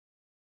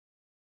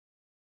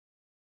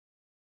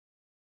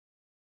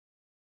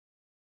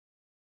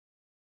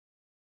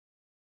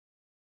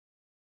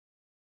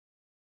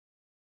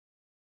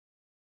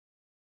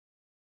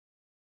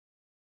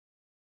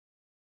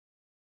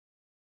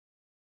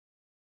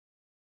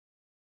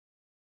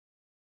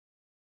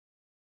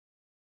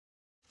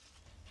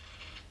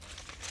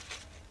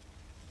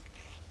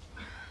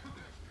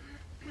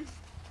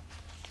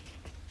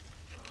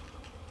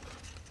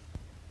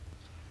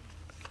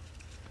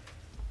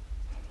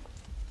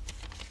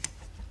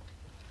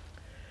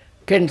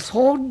Can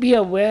thought be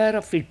aware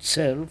of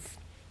itself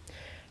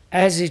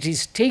as it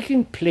is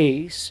taking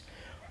place,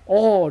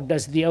 or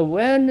does the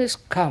awareness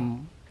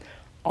come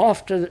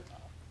after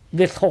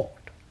the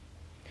thought?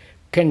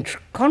 Can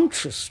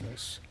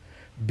consciousness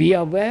be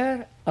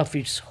aware of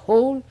its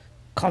whole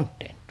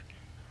content?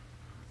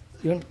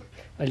 I'll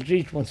read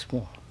it once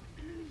more.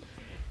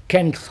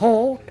 Can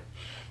thought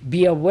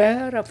be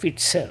aware of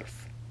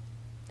itself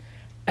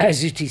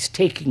as it is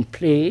taking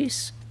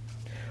place,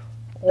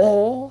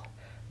 or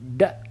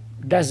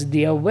does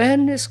the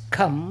awareness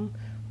come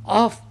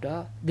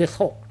after the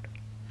thought?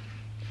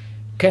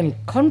 Can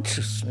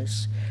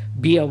consciousness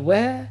be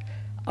aware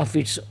of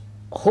its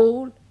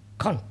whole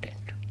content?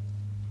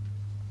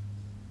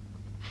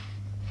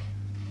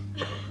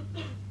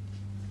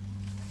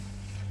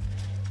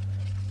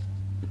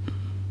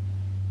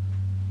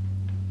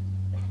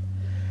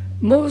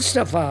 Most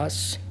of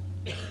us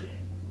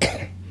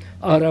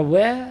are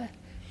aware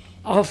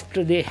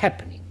after the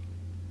happening,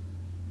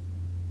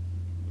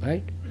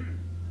 right?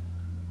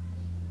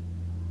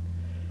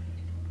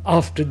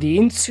 After the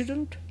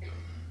incident,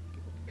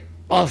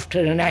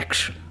 after an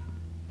action.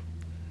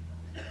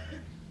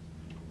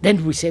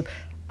 Then we say,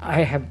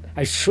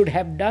 I should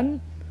have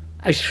done,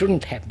 I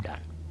shouldn't have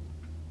done.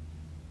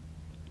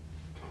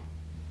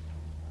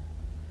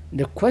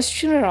 The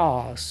questioner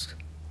asks,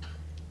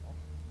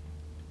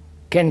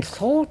 can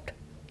thought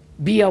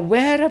be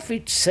aware of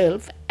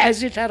itself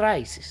as it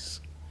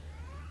arises?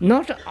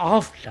 Not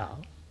after,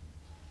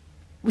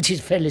 which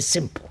is fairly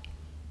simple,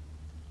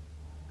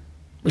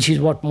 which is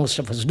what most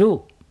of us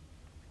do.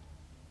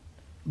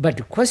 But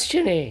the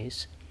question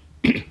is,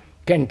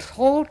 can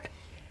thought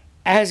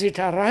as it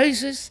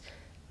arises,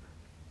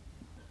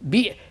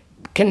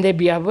 can there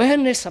be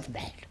awareness of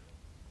that?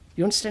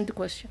 You understand the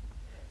question?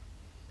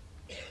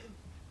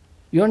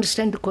 You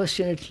understand the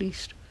question at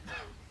least?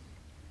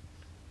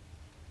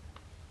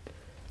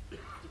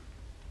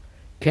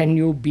 Can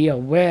you be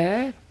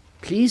aware,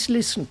 please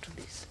listen to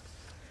this,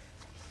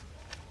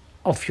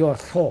 of your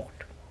thought?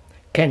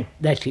 Can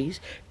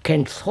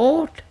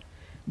thought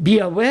be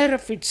aware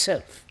of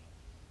itself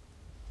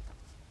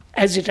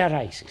as it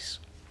arises?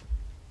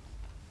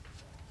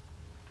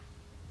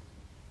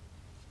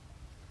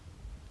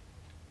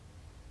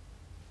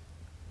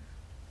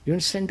 You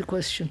understand the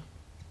question?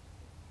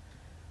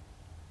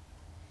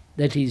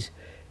 That is,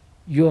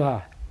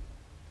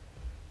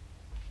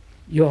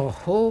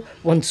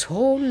 one's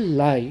whole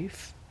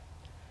life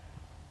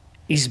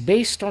is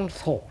based on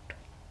thought.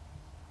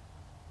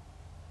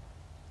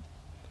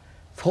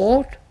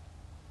 Thought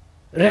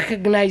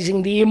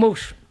recognizing the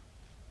emotion,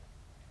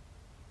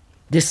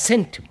 the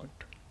sentiment,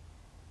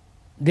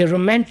 the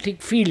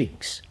romantic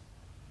feelings,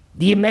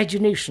 the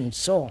imagination,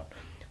 so on.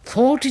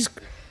 Thought is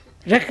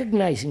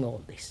recognizing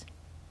all this,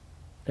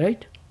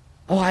 right?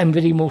 Oh, I'm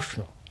very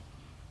emotional,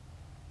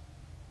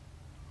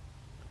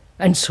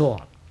 and so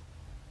on.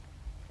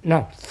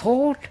 Now,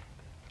 thought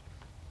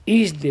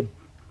is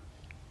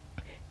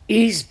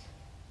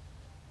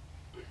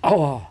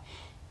our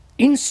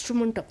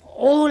instrument of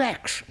all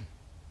action,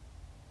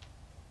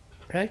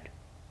 right?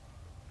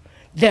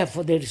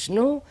 Therefore, there is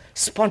no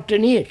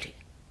spontaneity.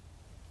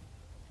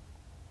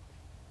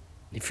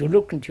 If you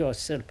look into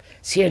yourself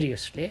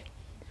seriously,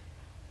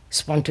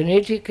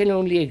 spontaneity can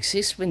only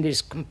exist when there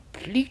is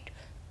complete,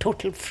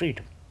 total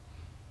freedom.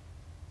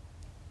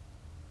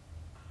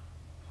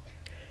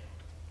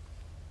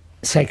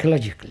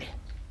 Psychologically.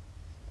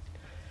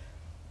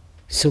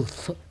 So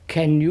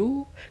can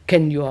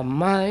your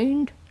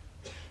mind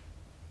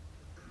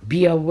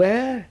be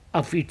aware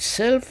of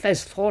itself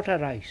as thought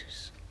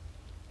arises?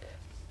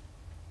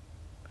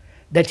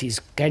 That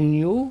is,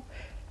 is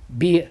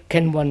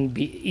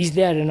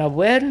there an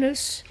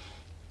awareness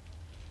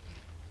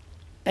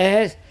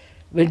as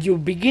when you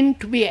begin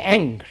to be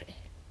angry?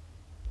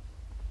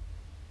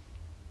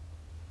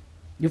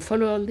 You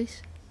follow all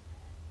this?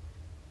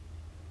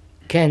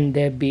 Can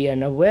there be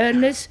an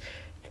awareness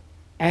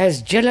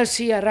as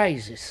jealousy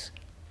arises?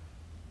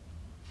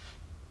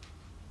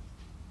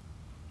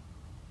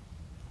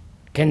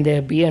 Can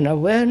there be an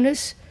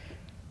awareness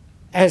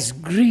as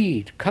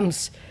greed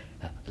comes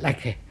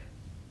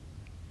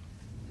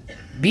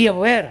be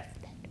aware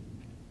of that?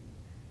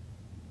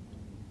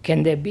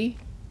 Can there be?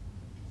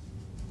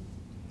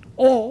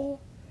 Or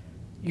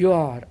you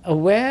are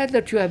aware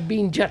that you have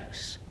been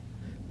jealous,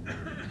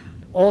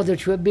 or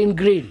that you have been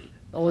greedy,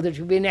 or that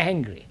you've been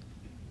angry.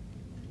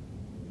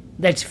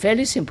 That's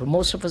fairly simple.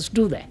 Most of us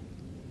do that.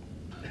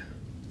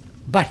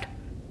 But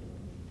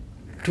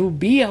to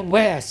be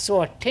aware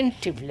so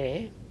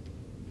attentively,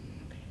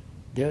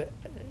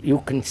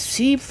 you can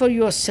see for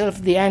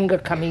yourself the anger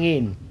coming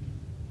in,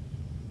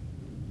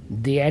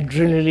 the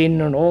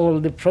adrenaline and all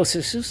the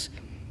processes,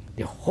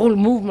 the whole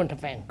movement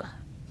of anger.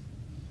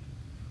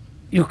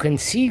 You can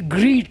see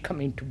greed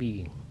come into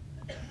being.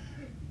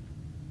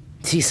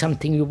 See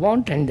something you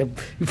want and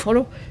you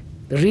follow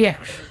the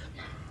reaction.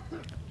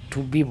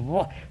 To be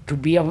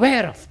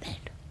aware of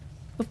that.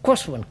 Of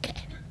course one can,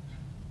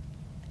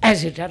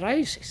 as it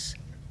arises.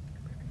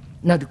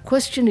 Now the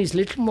question is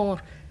little more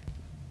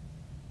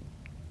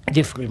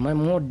difficult,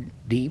 more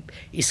deep,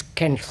 is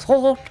can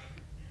thought,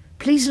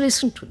 please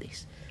listen to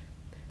this,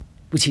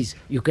 which is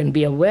you can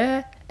be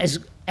aware as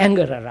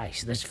anger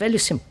arises. That's very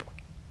simple.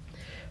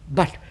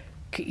 But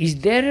is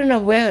there an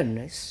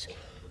awareness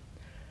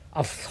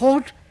of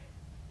thought,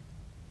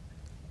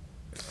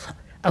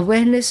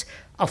 awareness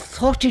of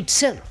thought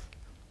itself?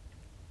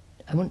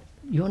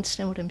 You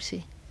understand what I'm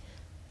saying?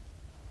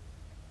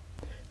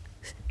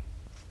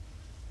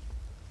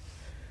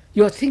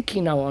 You're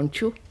thinking now, aren't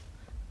you?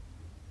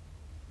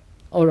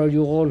 Or are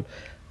you all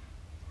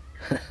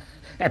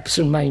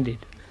absent-minded?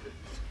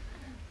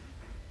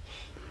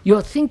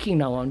 You're thinking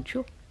now, aren't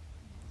you?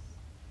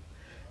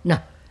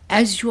 Now,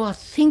 as you are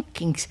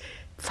thinking,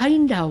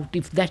 find out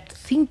if that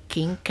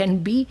thinking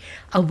can be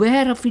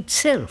aware of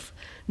itself,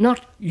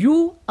 not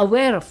you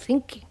aware of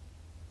thinking.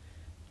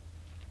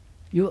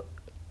 You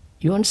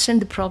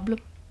understand the problem?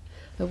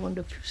 I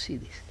wonder if you see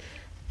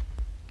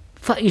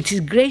this. It is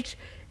great.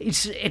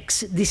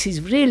 This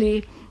is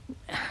really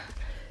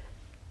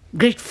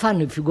great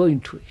fun if you go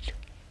into it.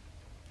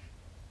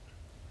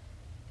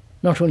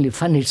 Not only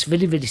fun, it's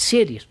very, very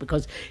serious,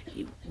 because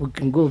we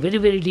can go very,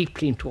 very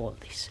deeply into all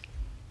this.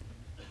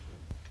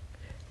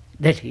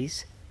 That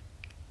is,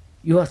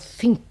 you are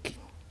thinking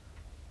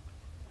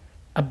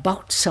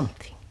about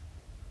something,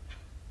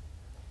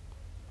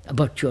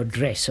 about your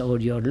dress or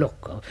your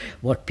look, or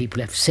what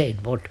people have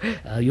said, what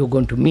you're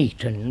going to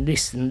meet, and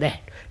this and that.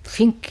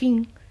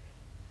 Thinking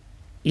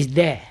is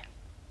there.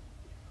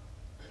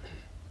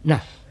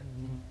 Now,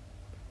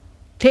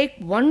 take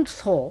one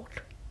thought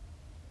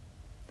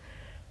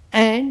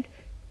and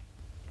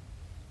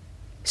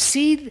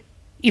see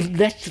if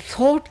that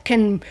thought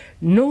can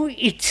know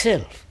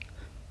itself.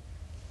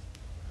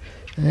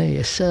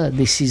 Yes, sir,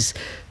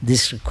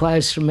 this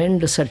requires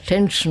tremendous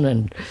attention,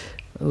 and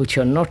which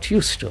you're not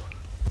used to.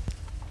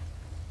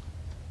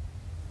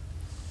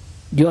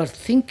 You are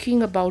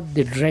thinking about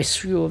the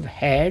dress you have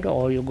had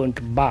or you're going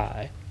to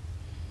buy.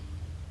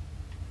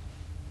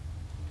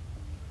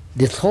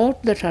 The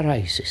thought that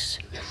arises,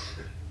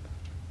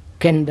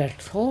 can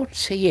that thought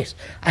say, yes,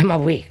 I'm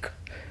awake?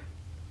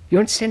 You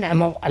understand?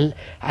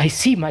 I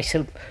see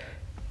myself.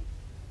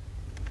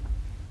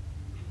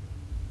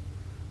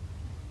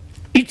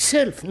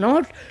 Itself,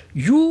 not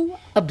you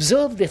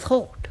observe the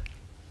thought,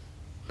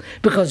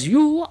 because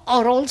you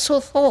are also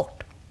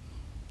thought.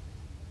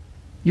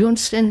 You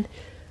understand?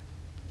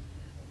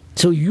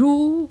 So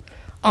you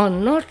are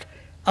not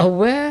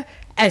aware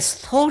as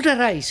thought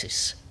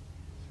arises,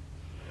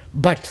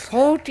 but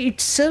thought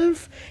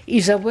itself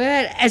is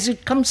aware as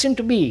it comes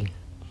into being.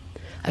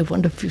 I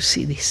wonder if you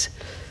see this.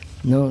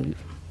 No.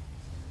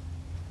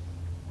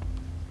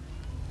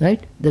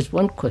 Right? That's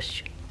one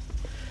question.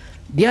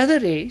 The other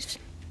is,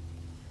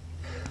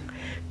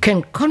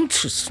 can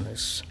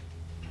consciousness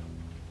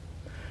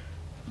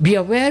be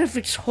aware of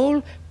its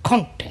whole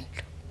content?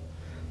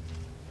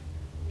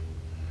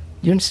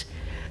 You understand?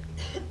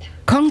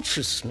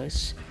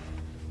 Consciousness,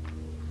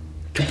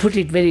 to put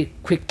it very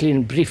quickly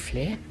and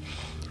briefly,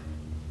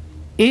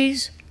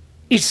 is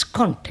its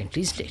content,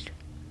 isn't it?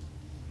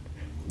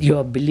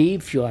 Your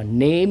belief, your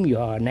name,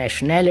 your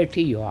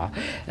nationality, your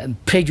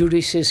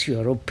prejudices,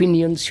 your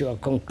opinions, your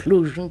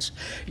conclusions,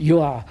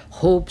 your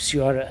hopes,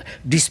 your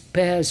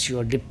despairs,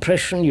 your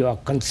depression, your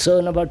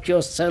concern about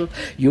yourself.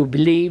 You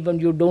believe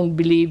and you don't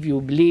believe.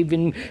 You believe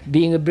in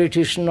being a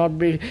British, not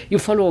British. You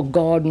follow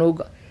God, no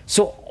God.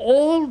 So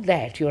all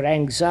that, your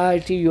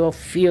anxiety, your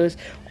fears,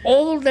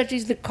 all that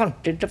is the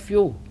content of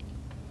you,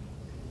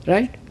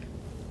 right?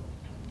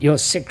 Your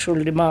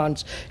sexual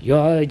demands, your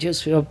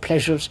urges, your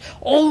pleasures,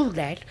 all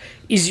that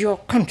is your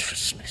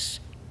consciousness.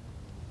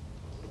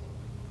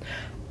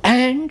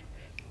 And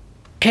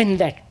can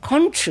that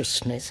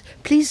consciousness,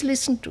 please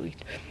listen to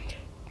it,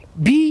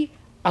 be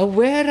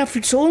aware of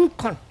its own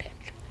content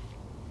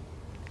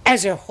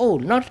as a whole,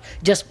 not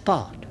just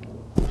part?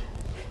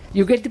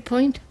 You get the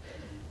point?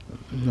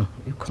 No,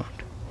 you can't.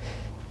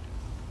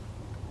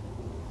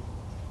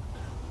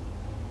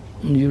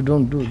 You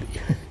don't do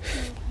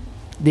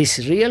this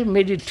real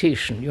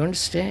meditation, you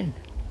understand?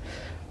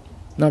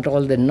 Not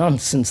all the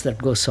nonsense that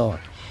goes on.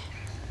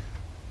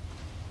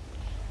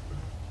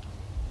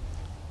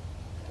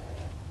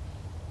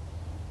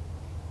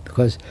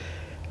 Because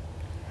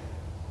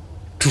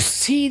to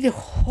see the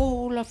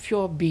whole of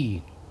your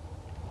being,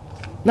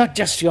 not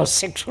just your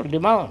sexual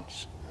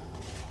demands,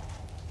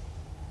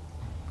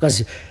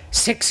 because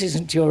sex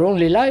isn't your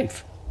only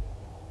life.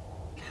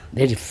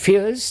 There is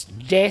fears,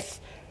 death,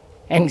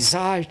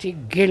 anxiety,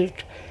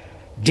 guilt,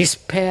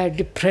 despair,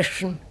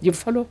 depression, you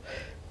follow?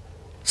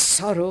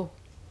 Sorrow,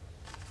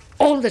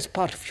 all that's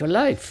part of your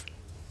life.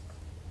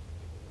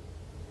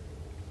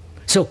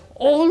 So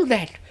all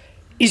that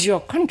is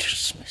your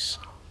consciousness.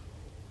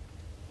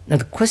 Now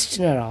the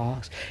questioner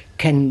asks,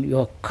 can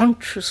your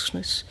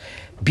consciousness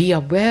be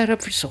aware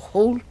of its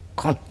whole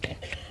content?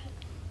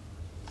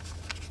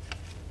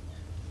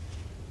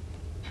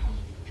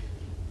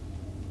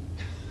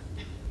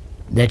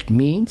 That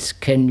means,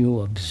 can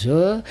you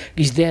observe?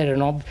 Is there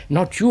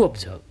not you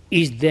observe,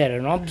 is there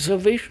an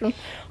observation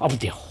of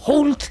the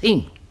whole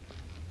thing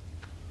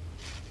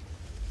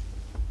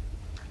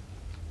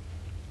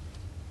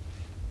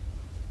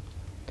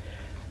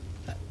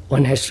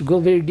one has to go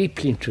very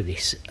deeply into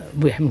this.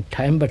 We haven't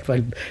time, but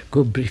I'll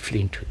go briefly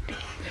into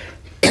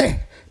it.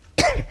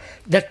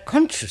 That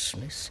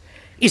consciousness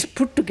is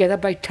put together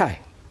by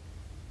time,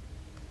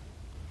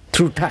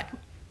 through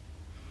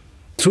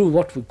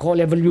what we call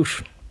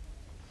evolution.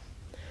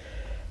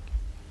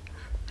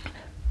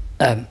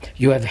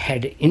 You have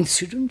had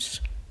incidents,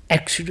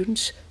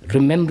 accidents,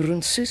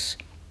 remembrances,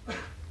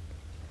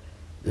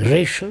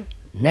 racial,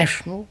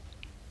 national,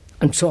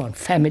 and so on,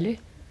 family.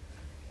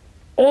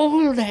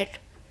 All that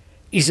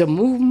is a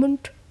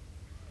movement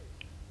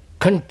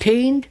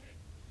contained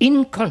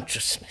in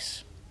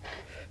consciousness.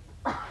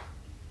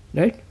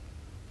 Right?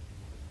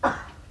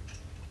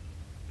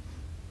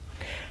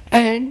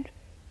 And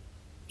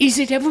is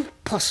it ever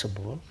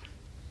possible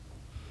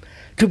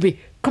to be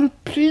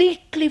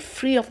completely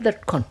free of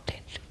that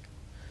content?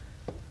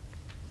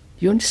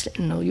 You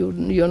understand? No,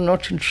 you're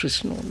not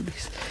interested in all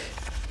this.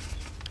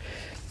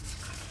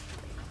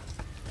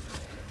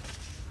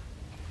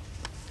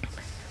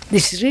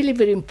 This is really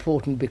very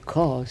important,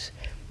 because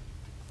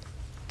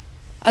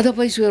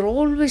otherwise we are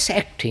always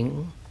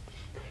acting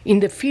in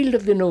the field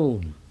of the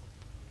known.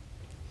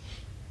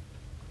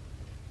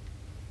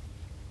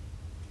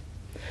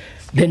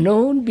 The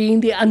known being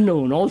the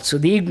unknown, also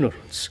the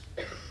ignorance.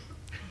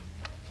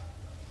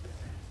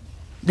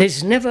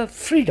 There's never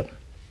freedom.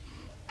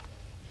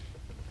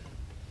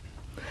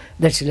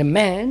 That's a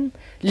man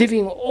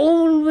living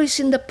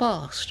always in the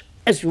past,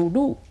 as you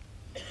do.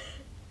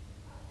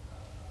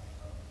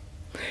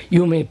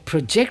 You may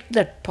project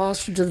that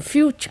past into the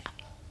future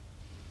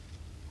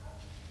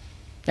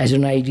as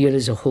an ideal,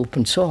 as a hope,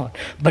 and so on.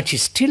 But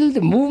it's still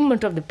the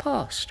movement of the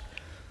past,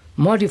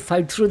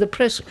 modified through the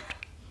present.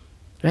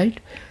 Right?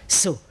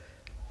 So,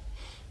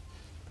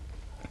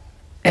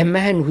 a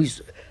man who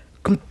is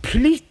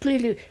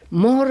completely,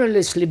 more or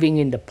less living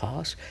in the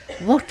past,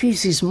 what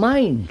is his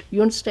mind?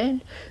 You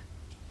understand?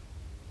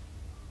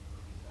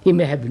 He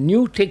may have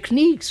new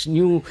techniques,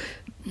 new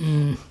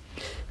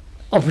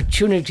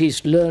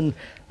opportunities to learn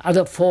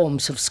other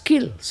forms of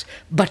skills,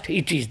 but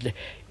it is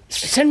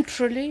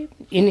centrally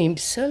in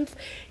himself,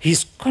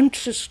 his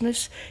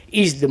consciousness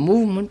is the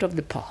movement of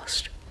the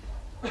past.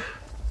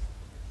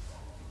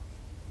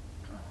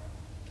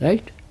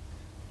 Right?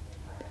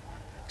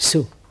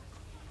 So,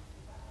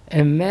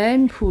 a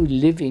man who is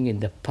living in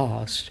the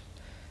past,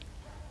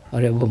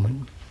 or a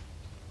woman,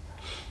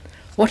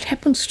 what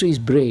happens to his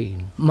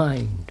brain,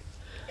 mind?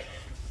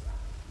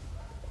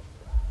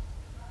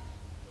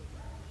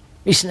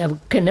 It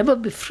can never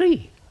be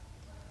free.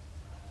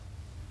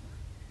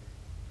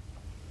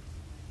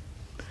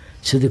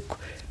 So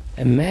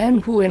a man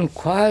who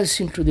inquires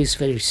into this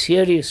very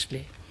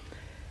seriously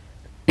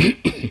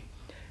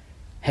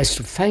has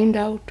to find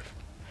out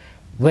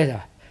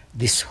whether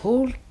this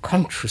whole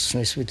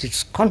consciousness with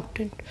its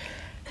content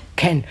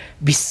can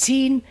be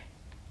seen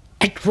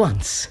at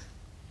once,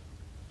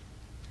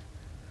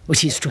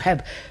 which is to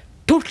have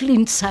total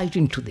insight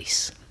into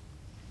this.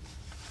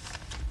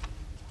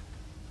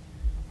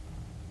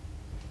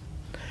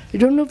 I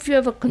don't know if you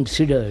ever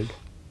considered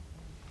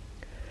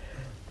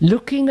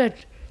looking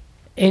at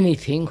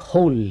anything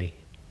wholly.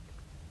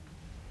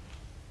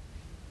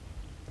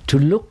 To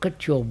look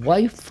at your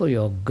wife or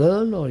your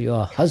girl or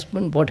your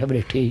husband, whatever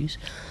it is,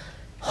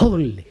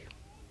 wholly.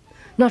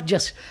 Not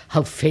just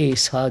her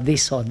face, her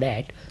this or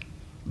that,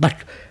 but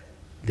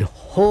the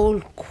whole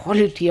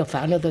quality of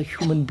another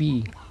human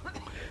being.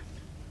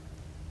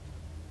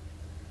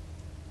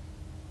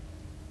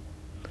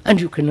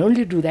 And you can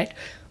only do that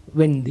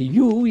when the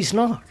you is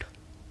not.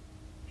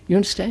 You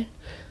understand?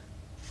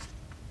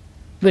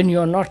 When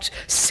you are not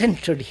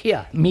centered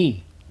here,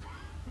 me.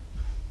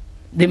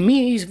 The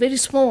me is very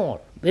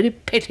small, very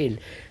petty,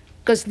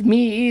 because the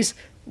me is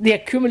the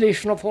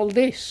accumulation of all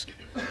this.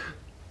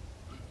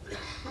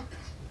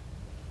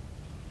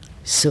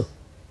 So,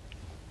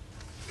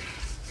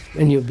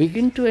 when you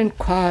begin to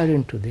inquire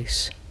into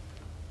this,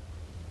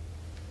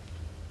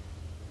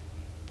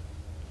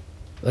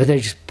 whether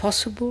it is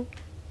possible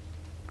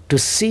to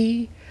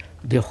see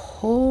the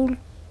whole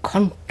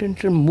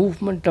content and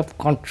movement of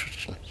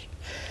consciousness,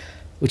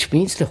 which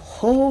means the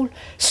whole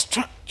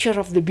structure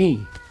of the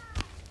being.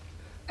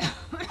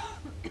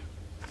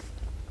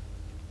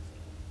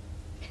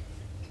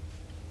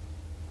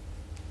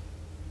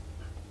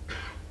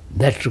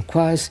 That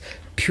requires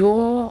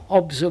pure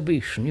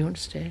observation, you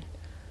understand?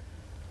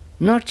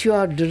 Not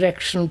your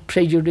direction,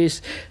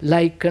 prejudice,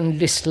 like and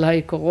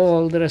dislike,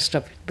 all the rest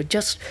of it, but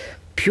just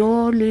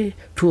purely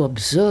to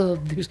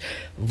observe this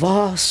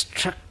vast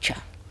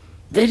structure,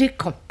 very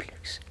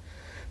complex.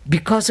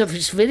 Because of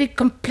its very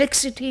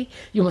complexity,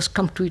 you must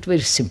come to it very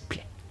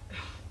simply.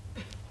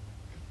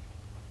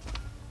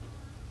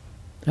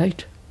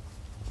 Right?